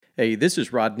Hey, this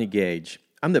is Rodney Gage.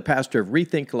 I'm the pastor of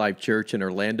Rethink Life Church in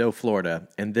Orlando, Florida,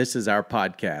 and this is our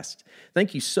podcast.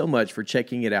 Thank you so much for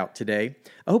checking it out today.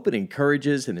 I hope it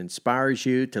encourages and inspires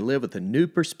you to live with a new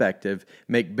perspective,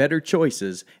 make better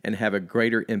choices, and have a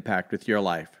greater impact with your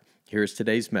life. Here's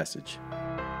today's message.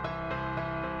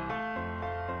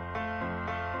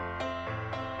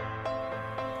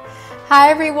 Hi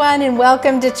everyone, and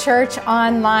welcome to Church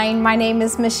Online. My name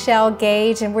is Michelle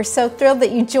Gage, and we're so thrilled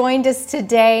that you joined us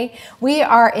today. We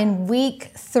are in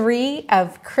week 3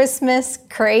 of Christmas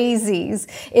Crazies.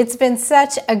 It's been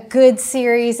such a good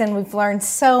series, and we've learned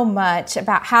so much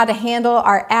about how to handle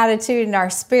our attitude and our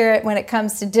spirit when it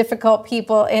comes to difficult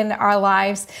people in our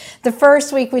lives. The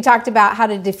first week we talked about how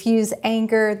to diffuse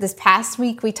anger. This past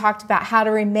week we talked about how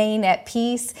to remain at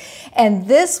peace. And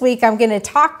this week I'm going to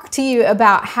talk to you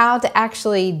about how to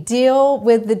actually deal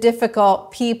with the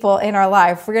difficult people in our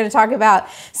life. We're going to talk about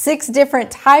 6 different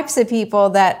types of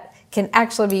people that can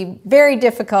actually be very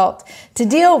difficult to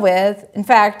deal with. In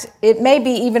fact, it may be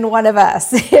even one of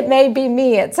us. It may be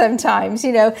me at some times.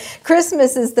 You know,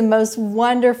 Christmas is the most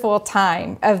wonderful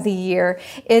time of the year.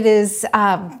 It is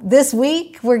this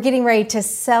week, we're getting ready to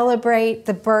celebrate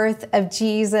the birth of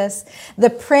Jesus, the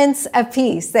Prince of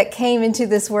Peace that came into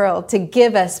this world to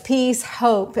give us peace,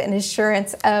 hope, and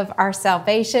assurance of our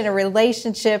salvation, a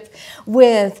relationship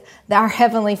with our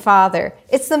Heavenly Father.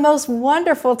 It's the most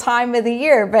wonderful time of the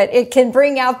year, but it can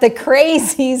bring out the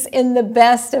crazies in the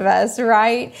best of us,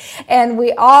 right? And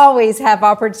we always have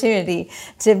opportunity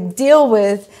to deal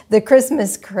with the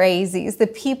Christmas crazies, the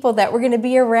people that we're going to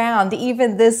be around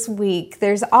even this week.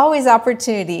 There's always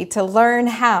opportunity to learn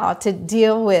how to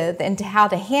deal with and how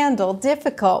to handle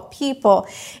difficult people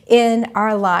in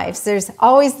our lives. There's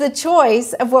always the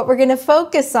choice of what we're going to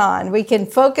focus on. We can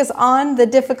focus on the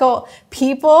difficult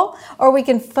people, or we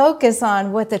can focus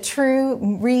on what the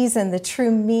true reason, the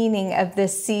true meaning of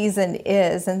this season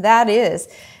is, and that is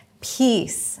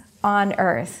peace on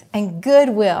earth and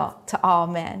goodwill to all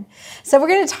men. So we're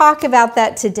going to talk about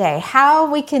that today,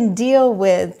 how we can deal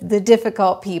with the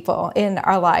difficult people in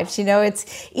our lives. You know,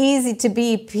 it's easy to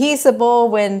be peaceable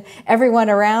when everyone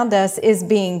around us is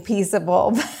being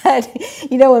peaceable. But,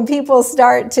 you know, when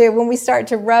we start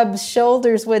to rub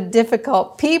shoulders with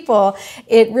difficult people,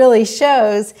 it really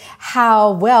shows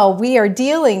how well we are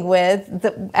dealing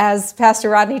with, as Pastor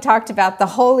Rodney talked about, the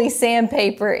holy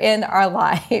sandpaper in our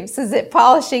lives. Is it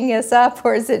polishing us up,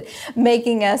 or is it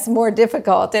making us more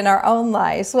difficult in our own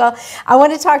lives? Well, I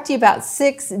want to talk to you about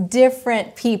 6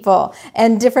 different people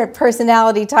and different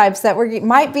personality types that we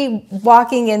might be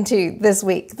walking into this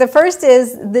week. The first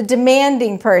is the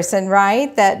demanding person,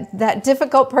 right? That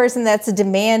difficult person that's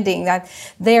demanding, that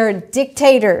they're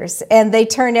dictators and they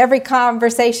turn every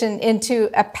conversation into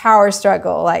a power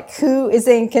struggle, like who is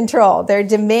in control? They're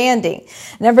demanding.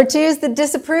 Number 2 is the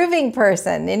disapproving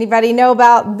person. Anybody know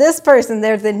about this person?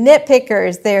 They're the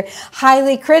nitpickers. They're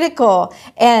highly critical,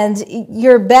 and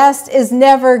your best is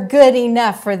never good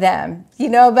enough for them. You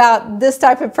know about this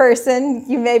type of person?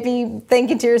 You may be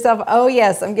thinking to yourself, oh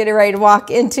yes, I'm getting ready to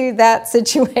walk into that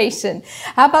situation.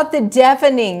 How about the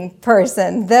deafening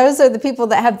person? Those are the people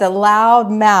that have the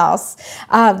loud mouths.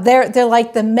 They're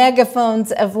like the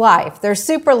megaphones of life. They're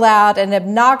super loud and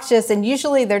obnoxious, and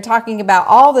usually they're talking about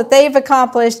all that they've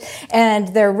accomplished, and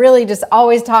they're really just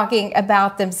always talking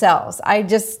about themselves.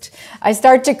 I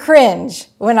start to cringe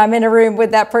when I'm in a room with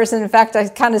that person. In fact, I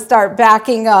kind of start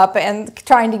backing up and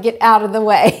trying to get out of the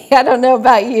way. I don't know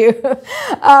about you.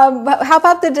 But how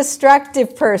about the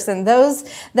destructive person? Those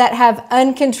that have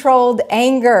uncontrolled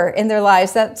anger in their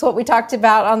lives. That's what we talked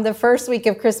about on the first week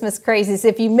of Christmas Crazies.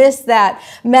 If you missed that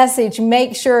message,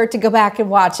 make sure to go back and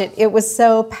watch it. It was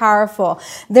so powerful.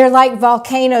 They're like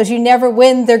volcanoes. You never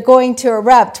when they're going to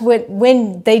erupt.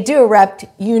 When they do erupt,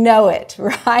 you know it,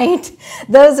 right?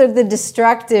 Those are the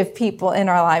destructive people in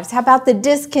our lives. How about the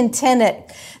discontented,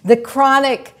 the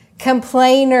chronic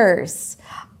complainers?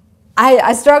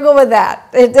 I struggle with that.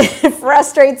 It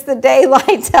frustrates the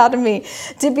daylights out of me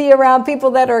to be around people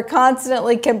that are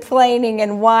constantly complaining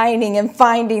and whining and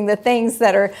finding the things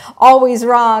that are always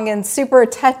wrong and super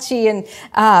touchy and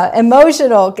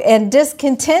emotional and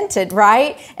discontented,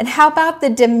 right? And how about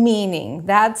the demeaning?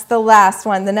 That's the last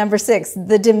one, the number 6,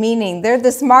 the demeaning. They're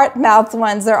the smart-mouthed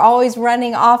ones. They're always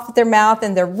running off their mouth,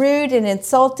 and they're rude and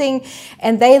insulting,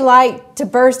 and they like to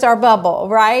burst our bubble,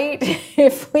 right?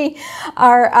 If we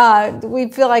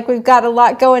feel like we've got a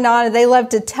lot going on, and they love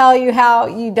to tell you how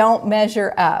you don't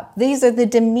measure up. These are the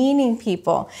demeaning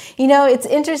people. You know, it's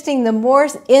interesting. The more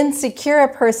insecure a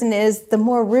person is, the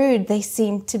more rude they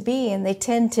seem to be, and they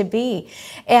tend to be.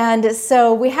 And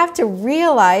so we have to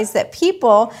realize that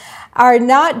people are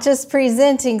not just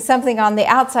presenting something on the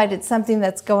outside, it's something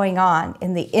that's going on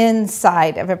in the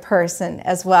inside of a person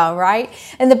as well, right?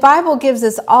 And the Bible gives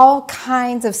us all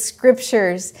kinds of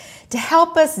scriptures to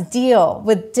help us deal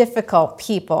with difficult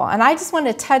people. And I just want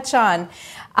to touch on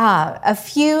a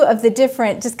few of the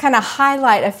different, just kind of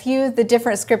highlight a few of the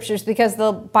different scriptures because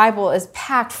the Bible is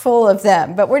packed full of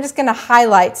them. But we're just going to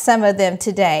highlight some of them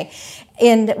today.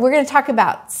 And we're going to talk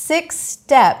about 6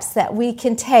 steps that we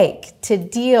can take to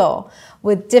deal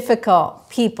with difficult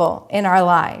people in our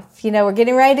life. You know, we're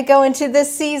getting ready to go into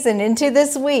this season, into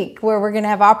this week, where we're going to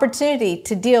have opportunity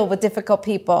to deal with difficult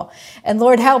people. And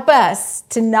Lord, help us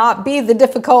to not be the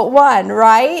difficult one,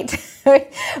 right?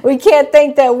 We can't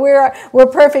think that we're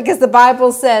perfect, because the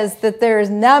Bible says that there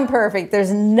is none perfect.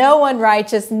 There's no one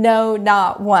righteous, no,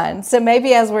 not one. So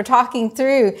maybe as we're talking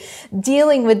through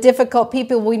dealing with difficult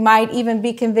people, we might even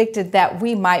be convicted that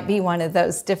we might be one of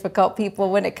those difficult people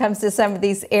when it comes to some of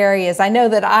these areas. I know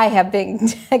that I have been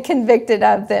convicted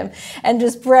of them, and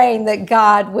just praying that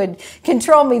God would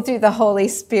control me through the Holy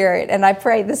Spirit. And I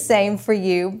pray the same for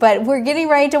you. But we're getting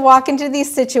ready to walk into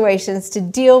these situations to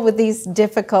deal with these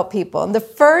difficult people. And the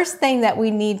first thing that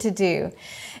we need to do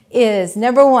is,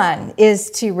 number 1,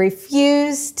 is to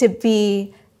refuse to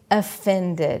be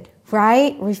offended,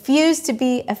 right? Refuse to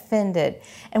be offended.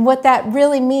 And what that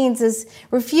really means is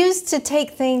refuse to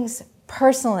take things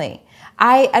personally.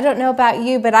 I don't know about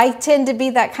you, but I tend to be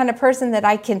that kind of person that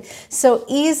I can so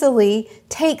easily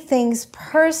take things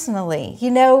personally.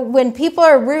 You know, when people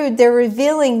are rude, they're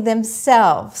revealing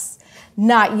themselves,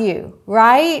 not you,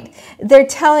 right? They're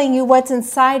telling you what's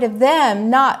inside of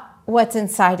them, not what's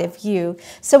inside of you.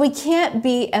 So we can't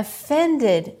be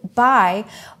offended by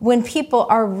when people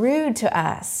are rude to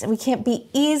us. We can't be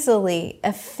easily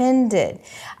offended.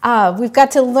 We've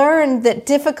got to learn that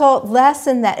difficult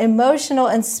lesson that emotional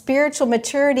and spiritual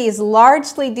maturity is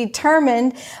largely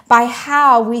determined by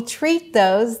how we treat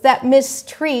those that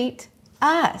mistreat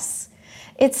us.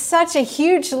 It's such a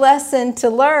huge lesson to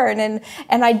learn, and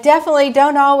I definitely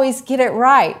don't always get it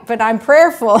right, but I'm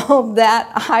prayerful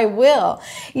that I will.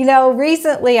 You know,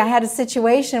 recently I had a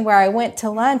situation where I went to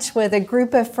lunch with a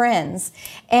group of friends,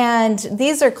 and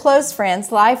these are close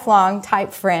friends, lifelong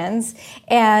type friends,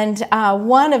 and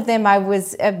one of them I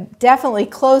was definitely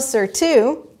closer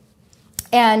to.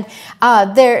 And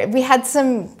we had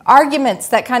some arguments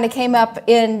that kind of came up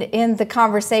in the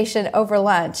conversation over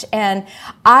lunch. And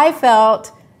I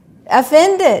felt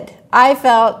offended. I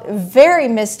felt very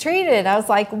mistreated. I was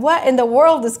like, what in the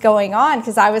world is going on?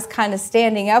 Because I was kind of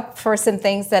standing up for some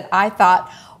things that I thought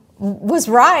was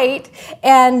right,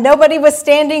 and nobody was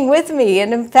standing with me.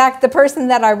 And in fact, the person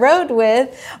that I rode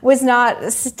with was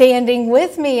not standing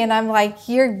with me. And I'm like,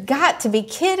 you're got to be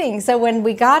kidding. So when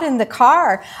we got in the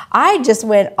car, I just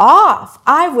went off.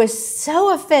 I was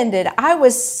so offended. I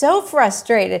was so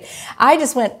frustrated. I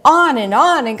just went on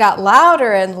and got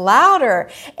louder and louder.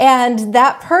 And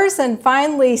that person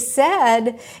finally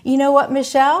said, you know what,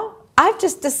 Michelle? I've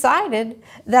just decided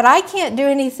that I can't do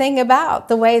anything about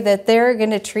the way that they're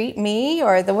going to treat me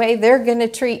or the way they're going to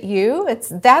treat you.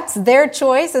 That's their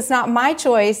choice. It's not my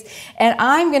choice. And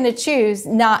I'm going to choose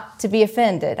not to be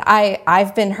offended.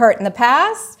 I've been hurt in the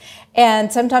past.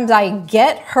 And sometimes I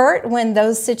get hurt when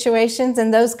those situations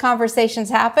and those conversations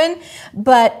happen.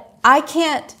 But I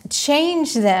can't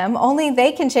change them. Only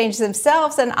they can change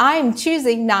themselves. And I'm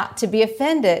choosing not to be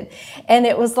offended. And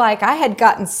it was like I had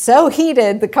gotten so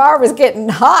heated. The car was getting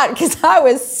hot because I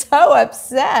was so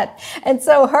upset and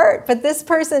so hurt. But this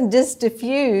person just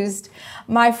diffused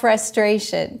my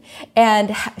frustration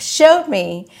and showed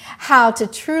me how to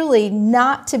truly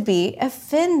not to be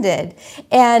offended.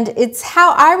 And it's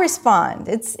how I respond.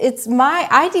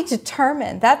 I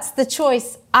determine. That's the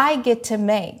choice I get to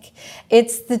make.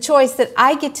 It's the choice that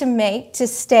I get to make to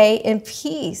stay in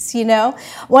peace. You know,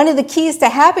 one of the keys to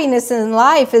happiness in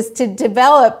life is to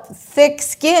develop thick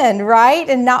skin, right?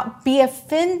 And not be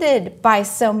offended by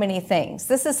so many things.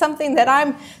 This is something that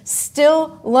I'm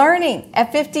still learning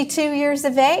at 52 years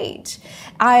of age.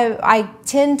 I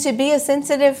tend to be a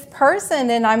sensitive person,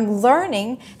 and I'm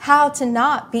learning how to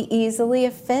not be easily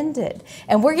offended.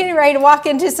 And we're getting ready to walk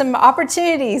into some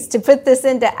opportunities to put this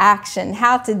into action.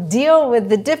 How to deal with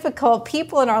the difficult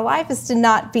people in our life is to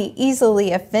not be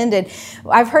easily offended.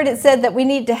 I've heard it said that we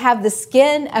need to have the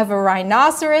skin of a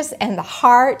rhinoceros and the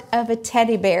heart of a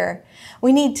teddy bear.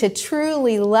 We need to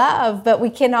truly love, but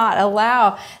we cannot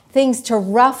allow things to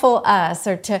ruffle us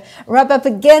or to rub up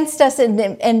against us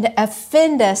and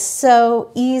offend us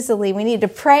so easily. We need to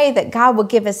pray that God will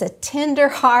give us a tender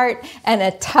heart and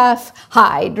a tough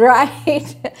hide,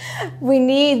 right? We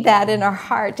need that in our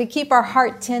heart, to keep our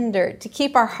heart tender, to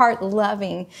keep our heart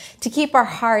loving, to keep our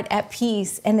heart at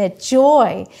peace and at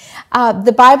joy.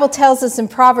 The Bible tells us in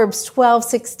Proverbs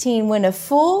 12:16, when a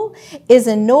fool is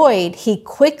annoyed, he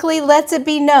quickly lets it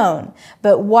be known,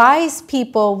 but wise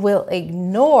people will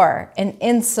ignore an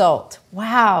insult.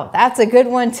 Wow, that's a good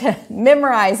one to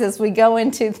memorize as we go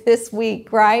into this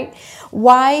week, right?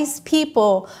 Wise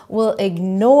people will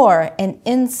ignore an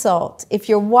insult. If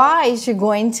you're wise, you're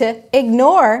going to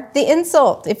ignore the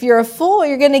insult. If you're a fool,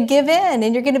 you're going to give in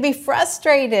and you're going to be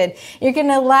frustrated. You're going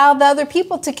to allow the other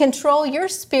people to control your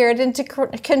spirit and to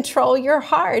control your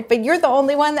heart, but you're the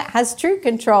only one that has true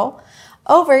control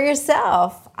over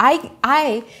yourself.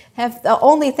 I have the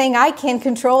only thing I can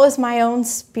control is my own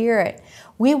spirit.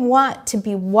 We want to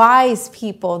be wise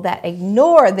people that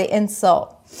ignore the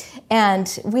insult.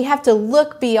 And we have to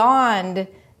look beyond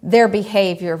their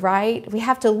behavior, right? We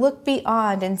have to look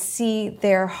beyond and see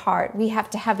their heart. We have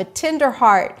to have a tender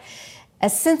heart,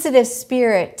 a sensitive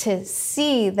spirit to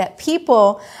see that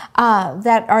people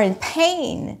that are in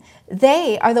pain,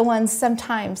 they are the ones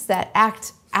sometimes that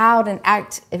act out and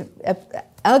act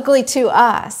ugly to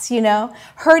us,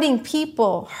 Hurting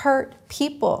people hurt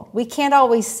people. We can't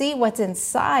always see what's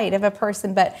inside of a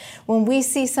person, but when we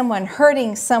see someone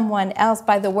hurting someone else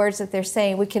by the words that they're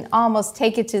saying, we can almost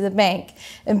take it to the bank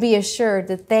and be assured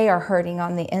that they are hurting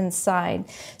on the inside.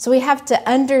 So we have to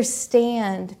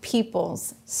understand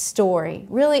people's story,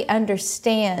 really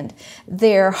understand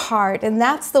their heart. And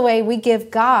that's the way we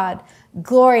give God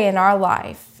glory in our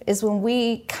life, is when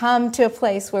we come to a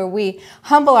place where we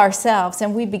humble ourselves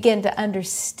and we begin to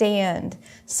understand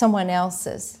someone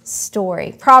else's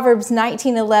story. Proverbs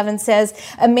 19:11 says,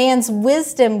 "A man's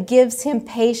wisdom gives him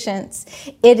patience.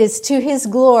 It is to his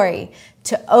glory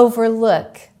to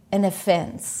overlook an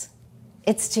offense."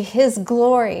 It's to his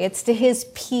glory, it's to his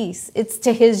peace, it's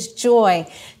to his joy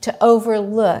to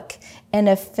overlook an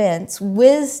offense.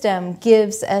 Wisdom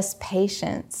gives us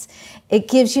patience. It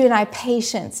gives you and I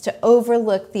patience to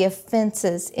overlook the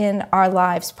offenses in our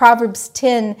lives. Proverbs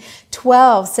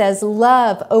 10:12 says,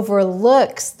 "Love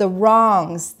overlooks the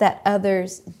wrongs that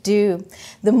others do."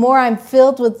 The more I'm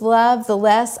filled with love, the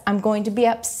less I'm going to be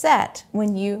upset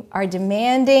when you are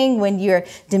demanding, when you're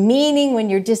demeaning, when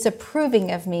you're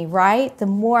disapproving of me, right? The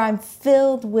more I'm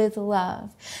filled with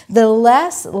love. The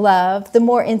less love, the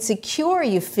more insecure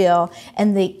you feel,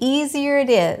 and the easier it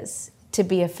is to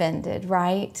be offended,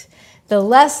 right? The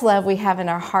less love we have in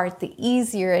our heart, the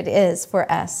easier it is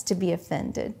for us to be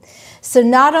offended. So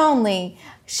not only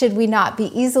should we not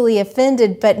be easily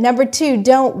offended, but number 2,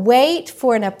 don't wait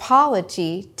for an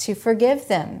apology to forgive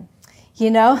them.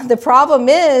 The problem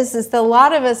is that a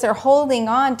lot of us are holding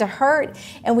on to hurt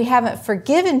and we haven't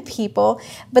forgiven people.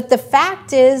 But the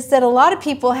fact is that a lot of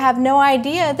people have no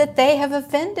idea that they have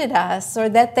offended us or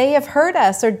that they have hurt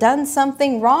us or done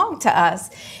something wrong to us.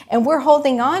 And we're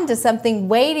holding on to something,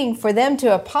 waiting for them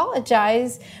to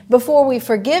apologize before we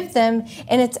forgive them.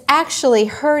 And it's actually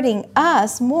hurting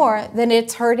us more than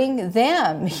it's hurting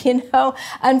them.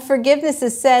 Unforgiveness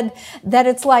is said that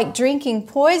it's like drinking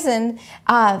poison,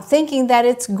 thinking that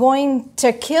it's going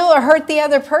to kill or hurt the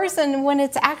other person when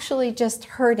it's actually just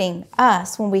hurting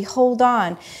us when we hold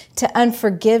on to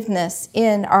unforgiveness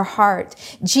in our heart.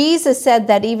 Jesus said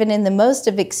that even in the most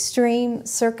of extreme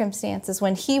circumstances,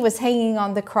 when he was hanging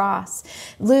on the cross,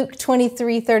 Luke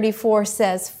 23:34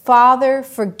 says, "Father,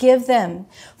 forgive them,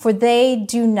 for they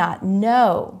do not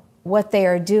know what they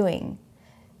are doing."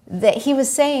 That he was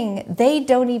saying, they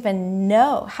don't even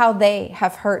know how they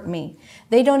have hurt me.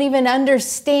 They don't even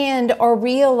understand or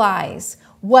realize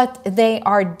what they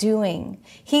are doing.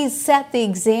 He set the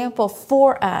example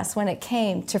for us when it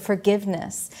came to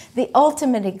forgiveness, the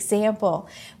ultimate example.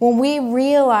 When we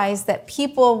realize that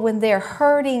people, when they're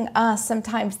hurting us,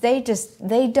 sometimes they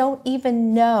don't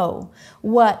even know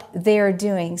what they're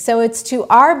doing. So it's to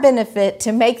our benefit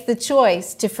to make the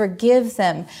choice to forgive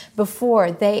them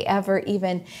before they ever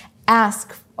even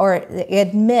ask or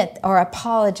admit or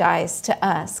apologize to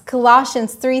us.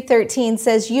 Colossians 3:13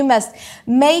 says, "You must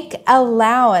make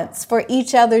allowance for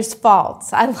each other's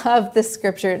faults." I love this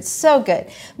scripture. It's so good.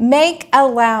 Make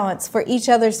allowance for each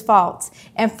other's faults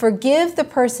and forgive the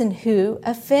person who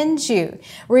offends you.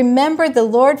 Remember, the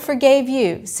Lord forgave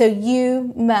you, so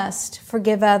you must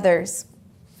forgive others.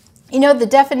 The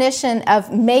definition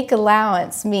of make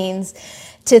allowance means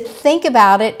to think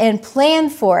about it and plan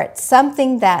for it,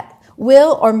 something that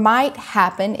will or might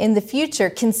happen in the future.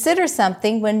 Consider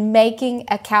something when making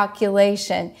a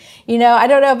calculation. You know, I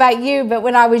don't know about you, but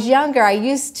when I was younger, I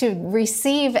used to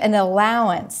receive an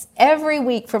allowance every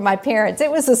week from my parents.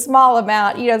 It was a small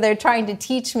amount. You know, they're trying to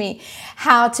teach me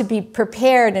how to be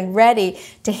prepared and ready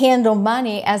to handle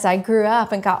money as I grew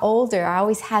up and got older. I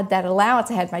always had that allowance.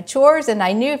 I had my chores, and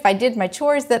I knew if I did my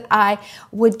chores that I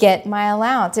would get my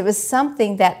allowance. It was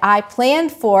something that I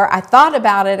planned for. I thought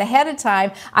about it ahead of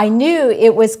time. I knew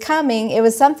it was coming. It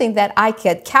was something that I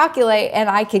could calculate and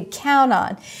I could count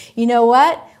on. You know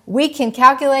what? We can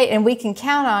calculate and we can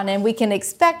count on and we can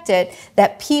expect it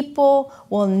that people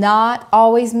will not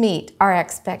always meet our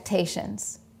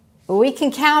expectations. We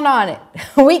can count on it.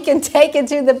 We can take it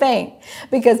to the bank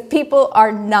because people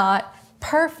are not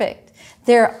perfect.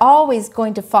 They're always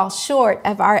going to fall short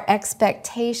of our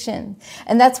expectation.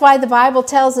 And that's why the Bible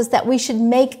tells us that we should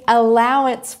make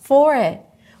allowance for it.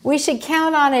 We should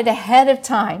count on it ahead of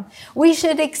time. We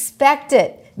should expect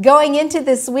it. Going into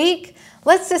this week,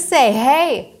 let's just say,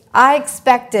 hey, I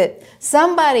expect it.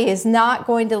 Somebody is not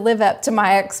going to live up to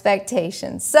my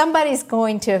expectations. Somebody's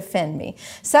going to offend me.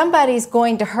 Somebody's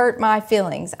going to hurt my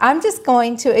feelings. I'm just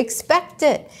going to expect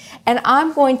it. And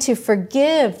I'm going to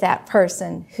forgive that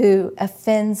person who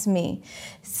offends me.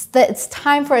 It's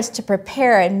time for us to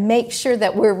prepare and make sure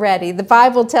that we're ready. The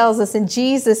Bible tells us, and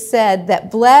Jesus said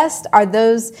that blessed are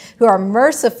those who are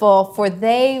merciful, for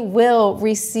they will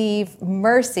receive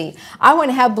mercy. I want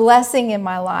to have blessing in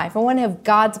my life. I want to have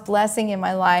God's blessing in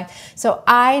my life. So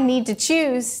I need to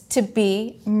choose to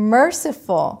be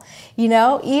merciful. You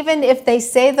know, even if they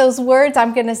say those words,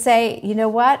 I'm going to say, you know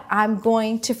what? I'm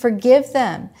going to forgive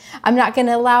them. I'm not going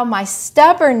to allow my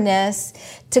stubbornness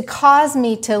to cause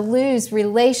me to lose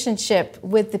relationship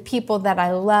with the people that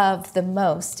I love the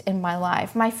most in my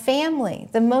life. My family,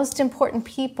 the most important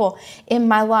people in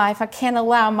my life. I can't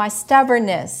allow my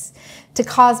stubbornness to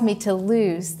cause me to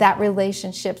lose that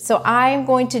relationship. So I'm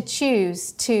going to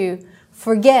choose to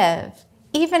forgive,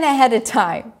 even ahead of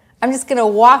time. I'm just going to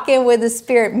walk in with the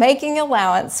Spirit, making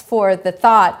allowance for the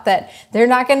thought that they're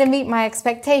not going to meet my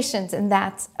expectations, and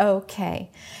that's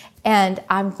okay. And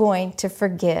I'm going to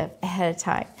forgive ahead of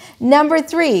time. Number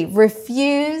 3,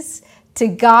 refuse to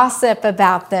gossip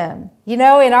about them. You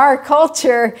know, in our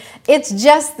culture, it's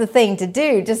just the thing to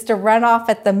do, just to run off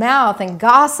at the mouth and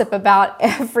gossip about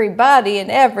everybody and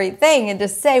everything and to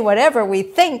say whatever we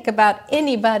think about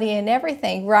anybody and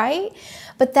everything, right?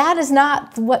 But that is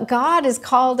not what God has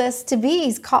called us to be.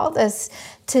 He's called us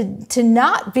to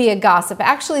not be a gossip.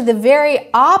 Actually, the very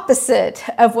opposite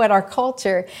of what our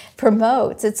culture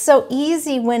promotes. It's so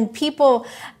easy when people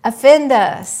offend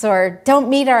us or don't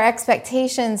meet our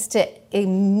expectations to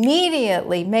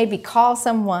immediately maybe call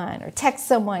someone or text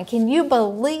someone. Can you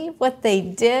believe what they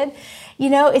did? You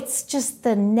know, it's just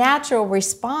the natural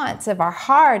response of our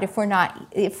heart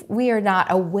if we are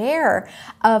not aware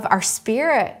of our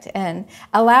spirit and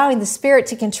allowing the Spirit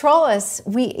to control us.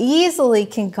 We easily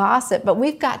can gossip, but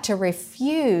we've got to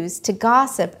refuse to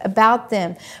gossip about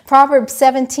them. Proverbs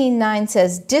 17:9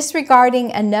 says,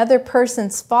 disregarding another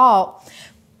person's fault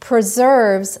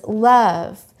preserves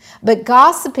love, but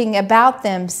gossiping about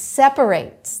them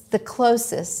separates the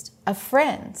closest of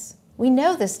friends. We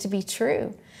know this to be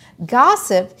true.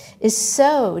 Gossip is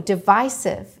so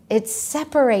divisive. It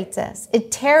separates us.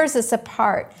 It tears us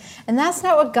apart. And that's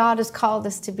not what God has called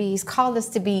us to be. He's called us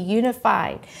to be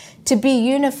unified, to be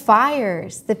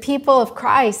unifiers, the people of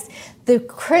Christ. The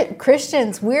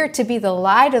Christians, we're to be the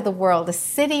light of the world, a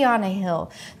city on a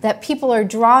hill that people are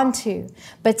drawn to.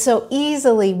 But so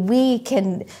easily we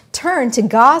can turn to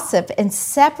gossip and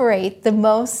separate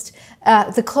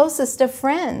the closest of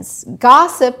friends.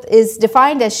 Gossip is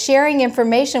defined as sharing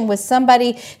information with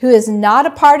somebody who is not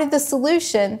a part of the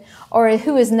solution or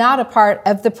who is not a part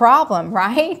of the problem,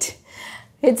 right?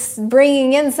 It's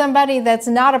bringing in somebody that's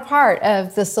not a part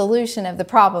of the solution of the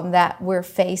problem that we're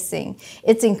facing.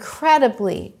 It's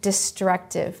incredibly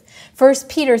destructive. 1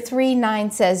 Peter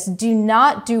 3:9 says, do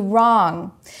not do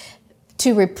wrong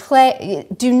to repay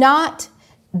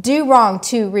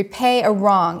a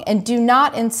wrong, and do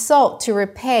not insult to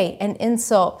repay an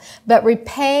insult, but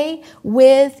repay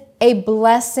with a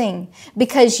blessing,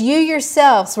 because you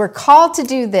yourselves were called to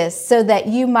do this so that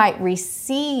you might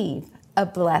receive a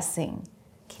blessing.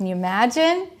 Can you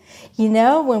imagine? You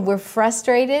know, when we're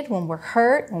frustrated, when we're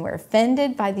hurt, when we're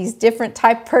offended by these different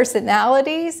type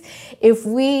personalities, if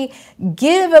we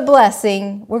give a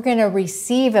blessing, we're going to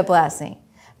receive a blessing.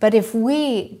 But if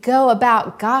we go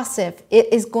about gossip,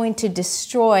 it is going to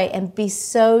destroy and be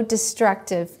so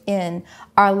destructive in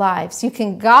our lives. You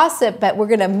can gossip, but we're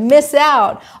going to miss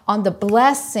out on the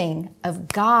blessing of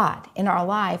God in our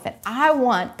life. And I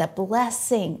want the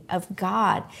blessing of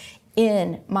God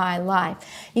in my life.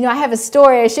 You know, I have a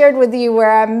story I shared with you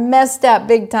where I messed up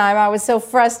big time. I was so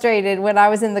frustrated when I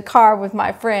was in the car with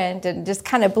my friend and just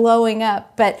kind of blowing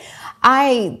up. But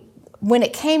when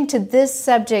it came to this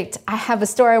subject, I have a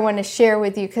story I want to share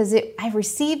with you because I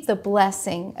received the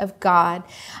blessing of God.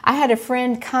 I had a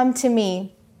friend come to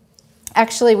me.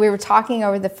 Actually, we were talking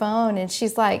over the phone, and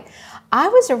she's like, I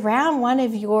was around one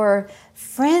of your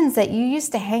friends that you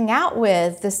used to hang out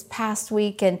with this past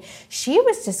week, and she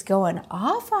was just going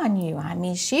off on you. I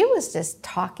mean, she was just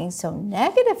talking so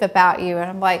negative about you. And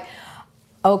I'm like,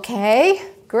 okay,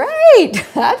 great.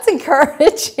 That's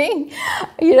encouraging,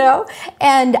 you know?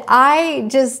 And I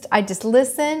just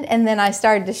listened, and then I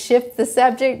started to shift the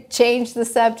subject, change the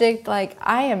subject. Like,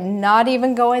 I am not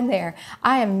even going there.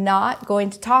 I am not going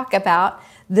to talk about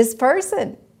this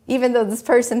person. Even though this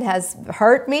person has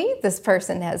hurt me, this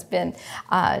person has been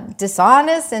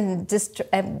dishonest and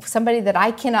somebody that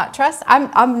I cannot trust,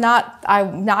 I'm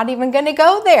not even going to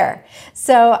go there.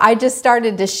 So I just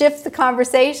started to shift the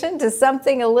conversation to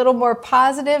something a little more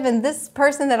positive. And this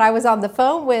person that I was on the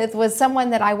phone with was someone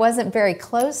that I wasn't very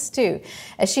close to,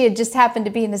 as she had just happened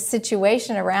to be in a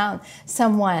situation around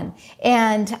someone.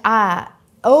 And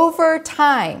over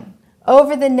time,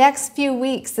 over the next few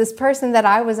weeks, this person that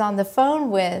I was on the phone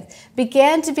with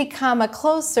began to become a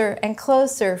closer and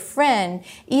closer friend.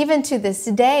 Even to this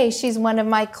day, she's one of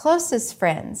my closest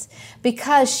friends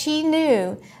because she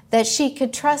knew that she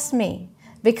could trust me,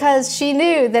 because she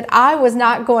knew that I was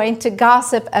not going to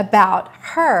gossip about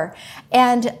her.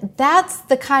 And that's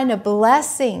the kind of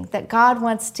blessing that God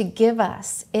wants to give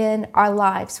us in our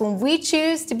lives. When we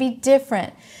choose to be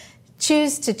different,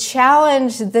 choose to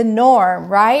challenge the norm,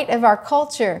 right, of our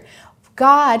culture,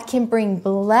 God can bring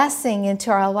blessing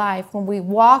into our life when we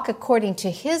walk according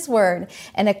to His word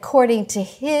and according to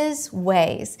His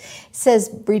ways. It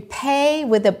says, repay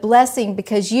with a blessing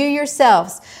because you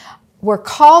yourselves were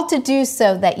called to do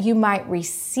so that you might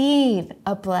receive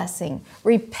a blessing.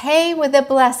 Repay with a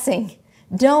blessing.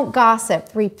 Don't gossip.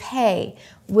 Repay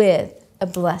with a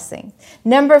blessing.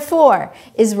 Number 4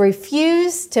 is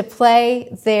refuse to play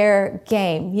their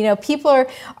game. You know, people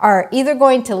are either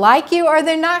going to like you or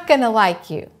they're not going to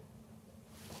like you.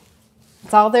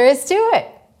 That's all there is to it.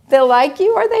 They'll like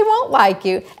you or they won't like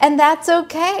you, and that's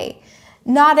okay.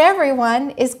 Not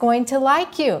everyone is going to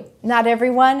like you. Not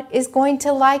everyone is going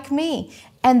to like me,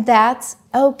 and that's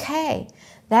okay.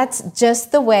 That's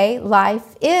just the way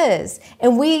life is.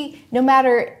 And no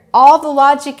matter all the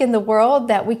logic in the world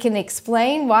that we can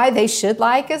explain why they should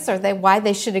like us or why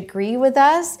they should agree with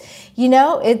us, you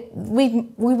know, we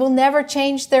will never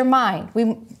change their mind.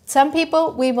 Some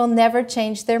people, we will never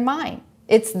change their mind.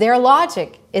 It's their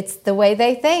logic. It's the way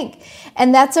they think.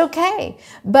 And that's okay.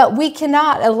 But we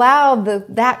cannot allow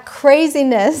that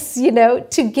craziness, you know,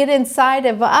 to get inside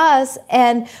of us,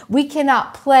 and we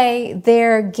cannot play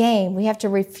their game. We have to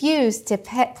refuse to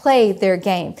play their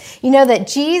game. You know that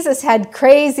Jesus had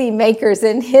crazy makers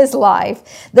in His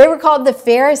life. They were called the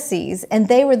Pharisees, and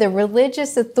they were the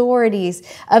religious authorities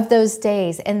of those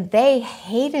days, and they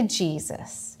hated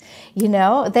Jesus. You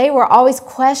know, they were always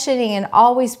questioning and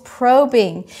always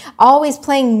probing, always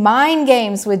playing mind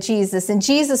games with Jesus. And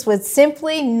Jesus would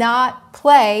simply not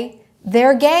play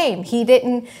their game. He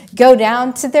didn't go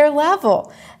down to their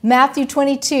level. Matthew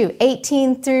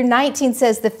 22:18-19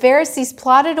 says, the Pharisees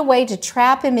plotted a way to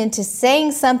trap Him into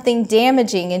saying something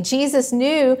damaging, and Jesus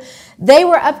knew they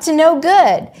were up to no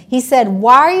good. He said,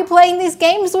 why are you playing these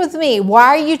games with me? Why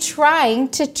are you trying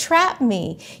to trap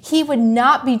me? He would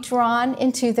not be drawn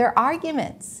into their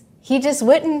arguments. He just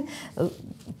wouldn't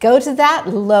go to that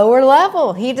lower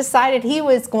level. He decided He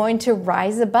was going to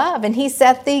rise above, and He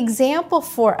set the example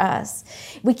for us.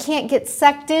 We can't get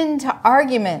sucked into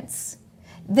arguments.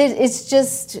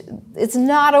 It's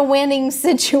not a winning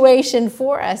situation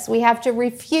for us. We have to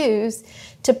refuse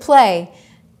to play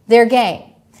their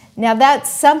game. Now, that's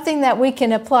something that we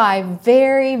can apply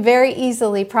very, very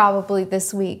easily probably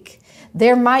this week.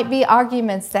 There might be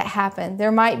arguments that happen.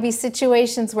 There might be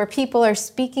situations where people are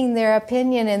speaking their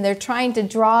opinion and they're trying to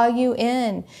draw you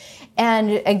in.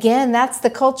 And again, that's the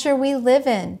culture we live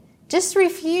in. Just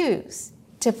refuse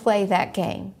to play that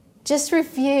game. Just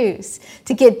refuse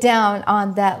to get down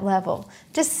on that level.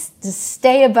 Just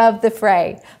stay above the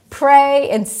fray. Pray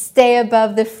and stay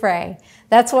above the fray.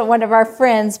 That's what one of our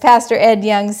friends, Pastor Ed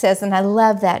Young, says, and I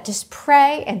love that. Just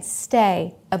pray and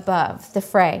stay above the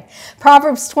fray.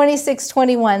 Proverbs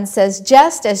 26:21 says,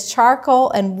 just as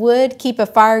charcoal and wood keep a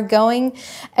fire going,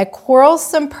 a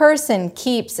quarrelsome person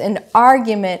keeps an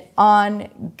argument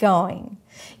ongoing.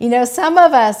 You know, some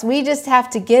of us, we just have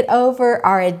to get over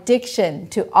our addiction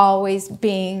to always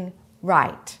being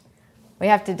right. We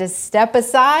have to just step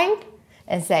aside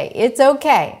and say, it's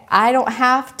okay. I don't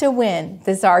have to win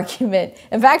this argument.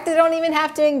 In fact, I don't even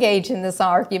have to engage in this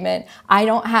argument. I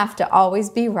don't have to always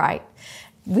be right.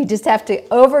 We just have to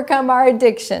overcome our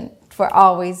addiction for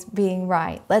always being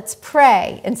right. Let's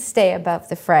pray and stay above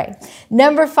the fray.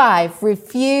 Number 5,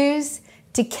 refuse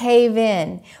to cave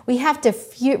in. We have to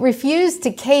refuse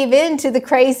to cave in to the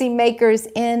crazy makers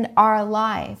in our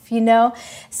life. You know,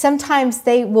 sometimes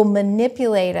they will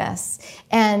manipulate us,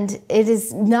 and it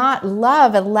is not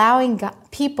love allowing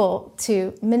people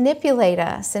to manipulate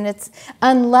us, and it's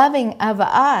unloving of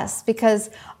us because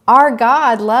our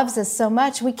God loves us so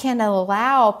much. We can't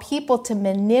allow people to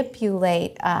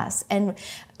manipulate us and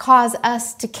cause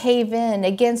us to cave in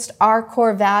against our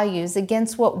core values,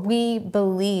 against what we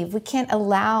believe. We can't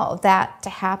allow that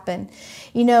to happen.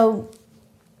 You know,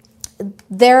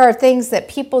 there are things that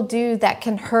people do that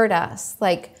can hurt us,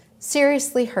 like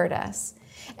seriously hurt us.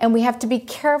 And we have to be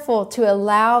careful to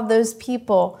allow those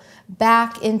people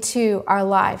back into our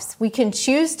lives. We can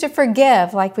choose to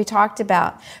forgive, like we talked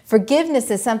about. Forgiveness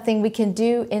is something we can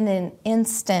do in an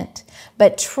instant,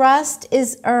 but trust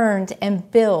is earned and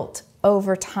built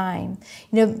over time.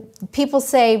 You know, people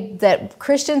say that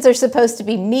Christians are supposed to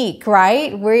be meek,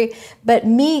 right? But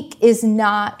meek is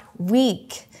not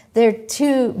weak. They're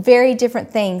two very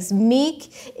different things.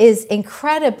 Meek is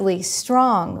incredibly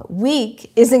strong.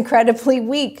 Weak is incredibly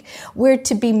weak. We're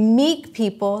to be meek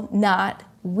people, not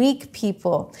weak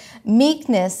people.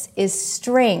 Meekness is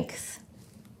strength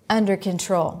under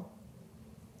control.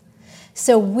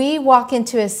 So we walk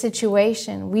into a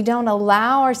situation, we don't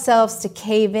allow ourselves to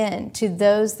cave in to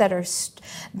those that are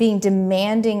being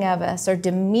demanding of us or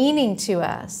demeaning to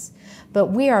us, but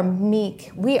we are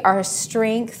meek. We are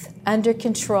strength under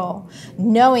control,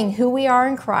 knowing who we are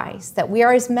in Christ, that we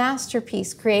are His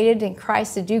masterpiece, created in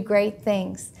Christ to do great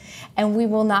things. And we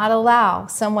will not allow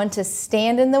someone to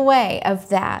stand in the way of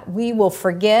that. We will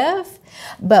forgive,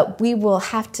 but we will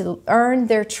have to earn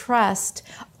their trust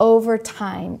over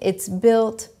time. It's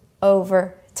built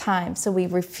over time. So we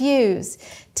refuse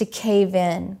to cave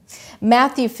in.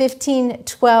 Matthew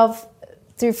 15:12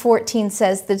 through 14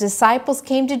 says, the disciples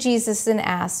came to Jesus and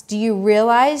asked, do you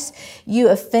realize you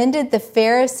offended the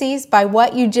Pharisees by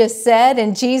what you just said?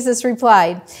 And Jesus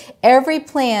replied, every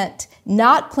plant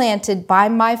not planted by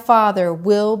my Father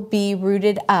will be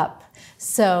rooted up.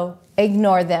 So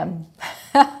ignore them.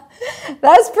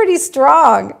 That's pretty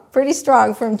strong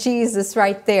from Jesus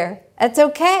right there. That's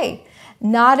okay.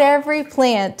 Not every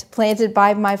plant planted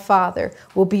by my Father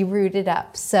will be rooted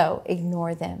up. So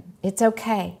ignore them. It's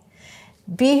okay.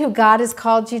 Be who God has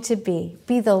called you to be.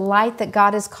 Be the light that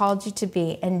God has called you to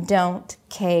be, and don't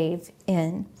cave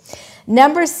in.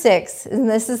 Number 6, and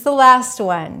this is the last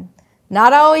one.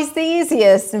 Not always the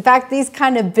easiest. In fact, these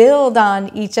kind of build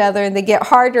on each other and they get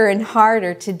harder and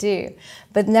harder to do.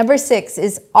 But number 6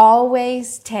 is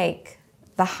always take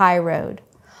the high road.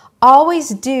 Always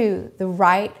do the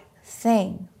right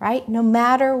thing, right? No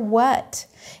matter what.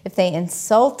 If they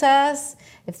insult us,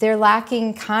 if they're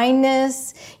lacking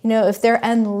kindness, if they're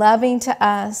unloving to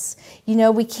us,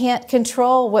 we can't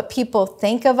control what people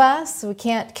think of us. We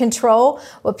can't control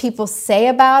what people say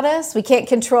about us. We can't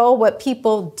control what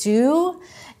people do.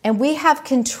 And we have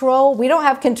control. We don't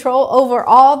have control over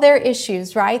all their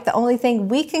issues, right? The only thing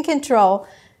we can control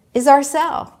is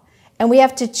ourselves. And we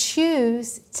have to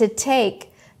choose to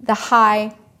take the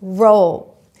high road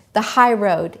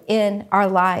in our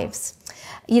lives.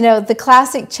 The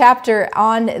classic chapter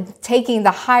on taking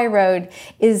the high road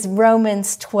is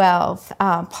Romans 12.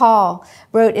 Paul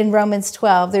wrote in Romans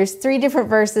 12. There's 3 different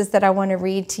verses that I want to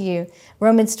read to you.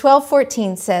 Romans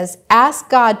 12:14 says, ask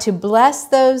God to bless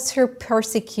those who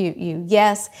persecute you.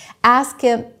 Yes, ask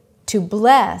Him to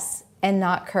bless and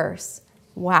not curse.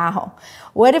 Wow.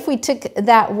 What if we took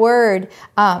that word,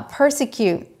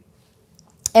 persecute,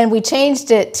 and we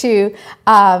changed it to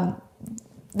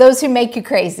those who make you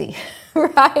crazy?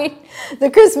 Right?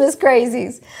 The Christmas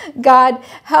crazies. God,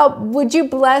 help. Would you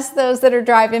bless those that are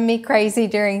driving me crazy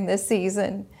during this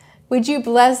season? Would you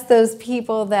bless those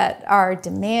people that are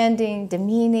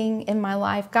demeaning in my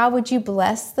life? God, would you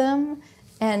bless them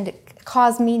and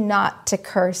cause me not to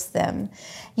curse them.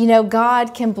 You know,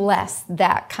 God can bless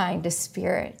that kind of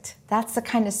spirit. That's the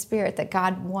kind of spirit that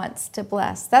God wants to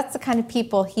bless. That's the kind of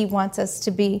people he wants us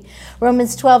to be.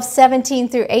 Romans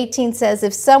 12:17-18 says,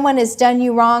 if someone has done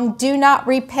you wrong, do not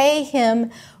repay him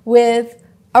with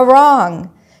a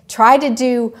wrong. Try to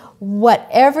do what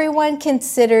everyone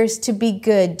considers to be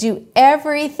good. Do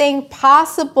everything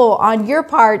possible on your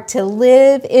part to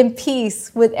live in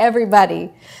peace with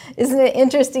everybody. Isn't it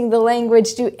interesting, the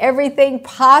language, do everything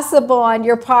possible on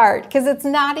your part? Because it's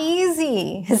not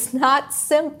easy. It's not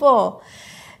simple.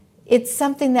 It's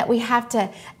something that we have to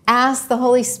ask the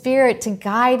Holy Spirit to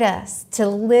guide us, to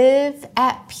live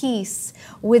at peace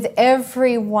with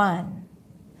everyone.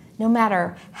 No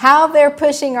matter how they're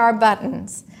pushing our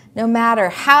buttons, no matter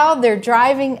how they're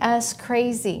driving us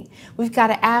crazy, we've got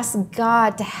to ask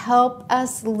God to help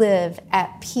us live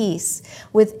at peace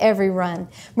with everyone.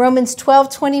 Romans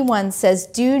 12:21 says,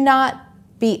 do not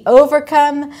be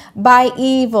overcome by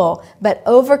evil, but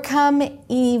overcome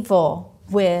evil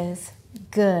with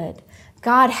good.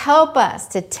 God, help us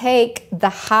to take the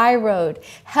high road.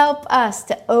 Help us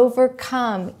to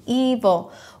overcome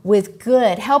evil with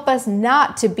good. Help us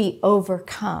not to be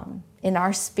overcome in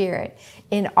our spirit,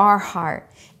 in our heart,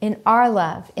 in our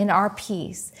love, in our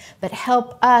peace, but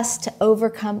help us to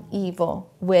overcome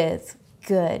evil with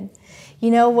good. You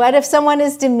know, what if someone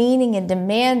is demeaning and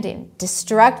demanding,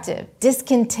 destructive,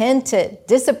 discontented,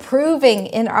 disapproving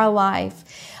in our life?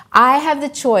 I have the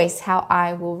choice how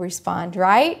I will respond,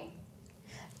 right?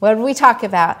 What did we talk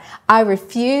about? I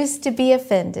refuse to be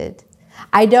offended.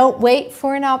 I don't wait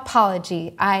for an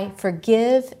apology. I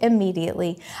forgive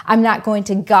immediately. I'm not going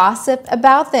to gossip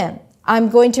about them. I'm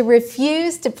going to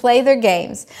refuse to play their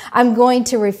games. I'm going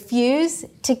to refuse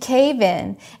to cave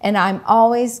in, and I'm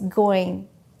always going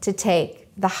to take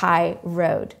the high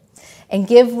road and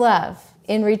give love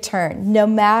in return, no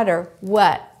matter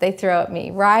what they throw at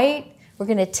me, right? We're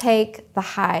going to take the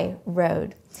high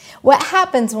road. What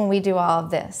happens when we do all of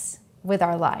this with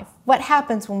our life? What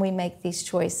happens when we make these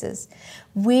choices?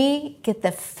 We get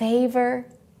the favor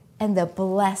and the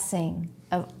blessing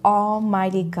of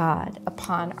Almighty God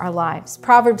upon our lives.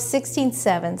 Proverbs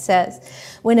 16:7 says,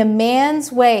 when a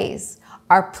man's ways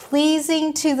are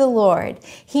pleasing to the Lord,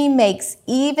 he makes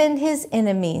even his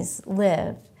enemies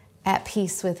live at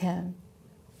peace with him.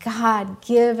 God,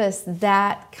 give us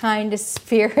that kind of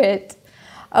spirit.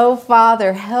 Oh,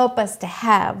 Father, help us to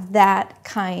have that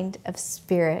kind of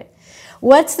spirit.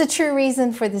 What's the true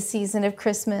reason for the season of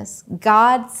Christmas?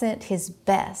 God sent his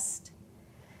best,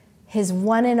 his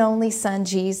one and only Son,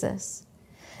 Jesus.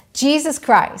 Jesus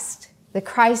Christ, the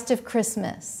Christ of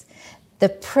Christmas, the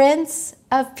Prince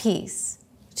of Peace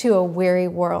to a weary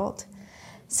world.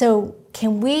 So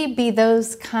can we be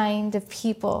those kind of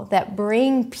people that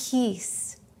bring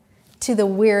peace to the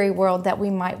weary world that we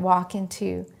might walk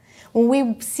into? When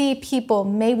we see people,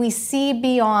 may we see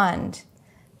beyond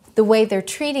the way they're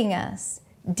treating us,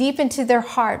 deep into their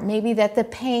heart, maybe that the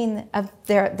pain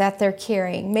that they're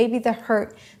carrying, maybe the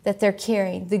hurt that they're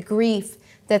carrying, the grief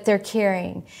that they're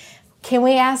carrying. Can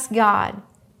we ask God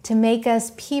to make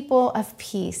us people of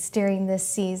peace during this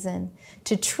season,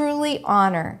 to truly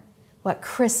honor what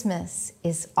Christmas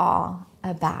is all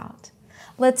about?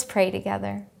 Let's pray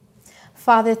together.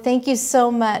 Father, thank you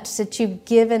so much that you've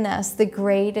given us the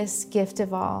greatest gift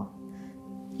of all,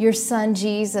 your Son,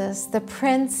 Jesus, the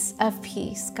Prince of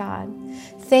Peace, God.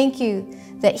 Thank you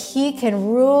that he can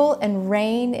rule and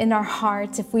reign in our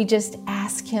hearts if we just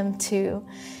ask him to.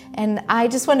 And I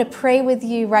just want to pray with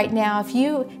you right now. If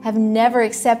you have never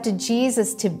accepted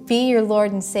Jesus to be your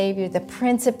Lord and Savior, the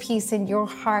Prince of Peace in your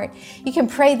heart, you can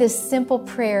pray this simple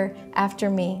prayer after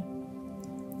me.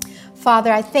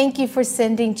 Father, I thank you for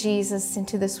sending Jesus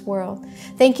into this world.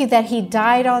 Thank you that he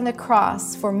died on the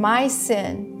cross for my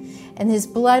sin, and his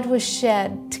blood was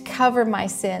shed to cover my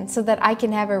sin so that I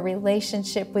can have a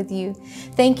relationship with you.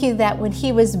 Thank you that when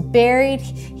he was buried,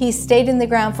 he stayed in the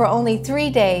ground for only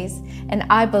 3 days, and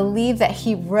I believe that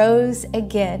he rose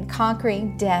again,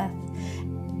 conquering death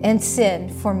and sin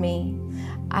for me.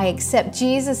 I accept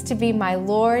Jesus to be my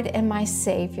Lord and my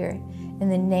Savior. In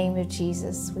the name of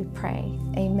Jesus, we pray.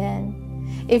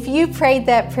 Amen. If you prayed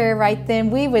that prayer right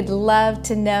then, we would love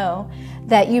to know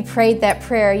that you prayed that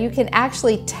prayer. You can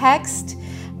actually text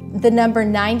the number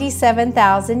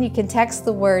 97,000. You can text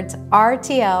the words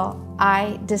RTL,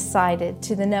 I decided,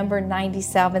 to the number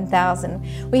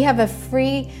 97,000. We have a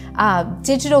free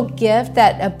digital gift,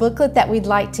 a booklet that we'd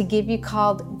like to give you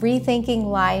called Rethinking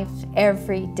Life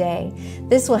Every Day.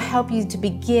 This will help you to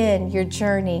begin your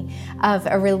journey of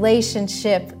a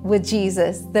relationship with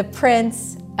Jesus, the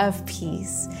Prince of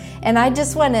peace. And I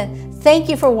just want to thank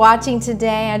you for watching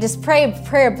today. I just pray a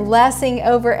prayer of blessing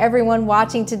over everyone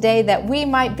watching today, that we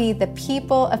might be the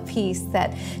people of peace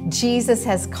that Jesus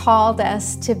has called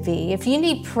us to be. If you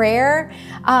need prayer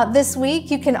this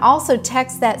week, you can also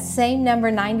text that same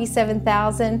number,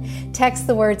 97,000. Text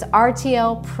the words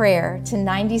RTL prayer to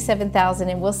 97,000,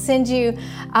 and we'll send you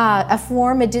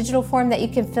a digital form that you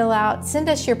can fill out. Send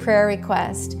us your prayer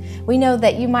request. We know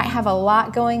that you might have a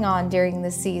lot going on during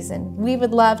this season. We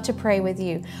would love to pray with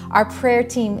you. Our prayer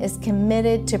team is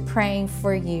committed to praying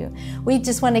for you. We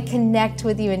just want to connect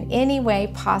with you in any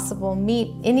way possible,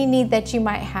 meet any need that you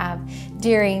might have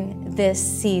during this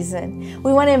season.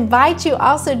 We want to invite you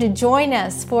also to join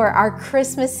us for our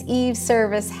Christmas Eve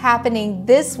service happening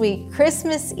this week,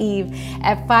 Christmas Eve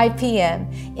at 5 p.m.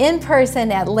 in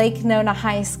person at Lake Nona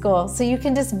High School. So you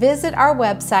can just visit our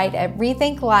website at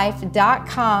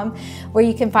rethinklife.com, where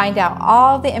you can find out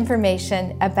all the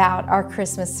information about our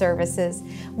Christmas services.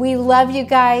 We love you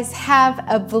guys. Have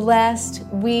a blessed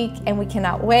week, and we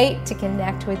cannot wait to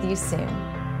connect with you soon.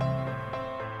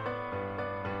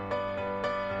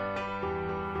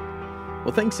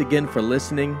 Well, thanks again for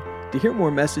listening. To hear more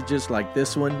messages like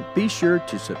this one, be sure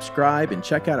to subscribe and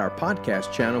check out our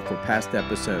podcast channel for past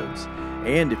episodes.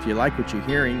 And if you like what you're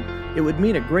hearing, it would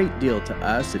mean a great deal to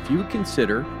us if you would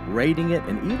consider rating it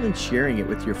and even sharing it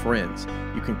with your friends.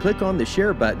 You can click on the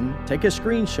share button, take a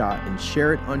screenshot, and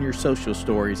share it on your social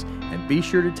stories, and be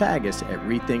sure to tag us at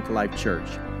Rethink Life Church.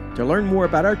 To learn more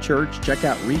about our church, check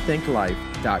out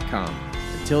rethinklife.com.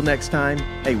 Until next time,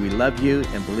 hey, we love you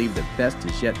and believe the best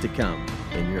is yet to come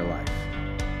in your life.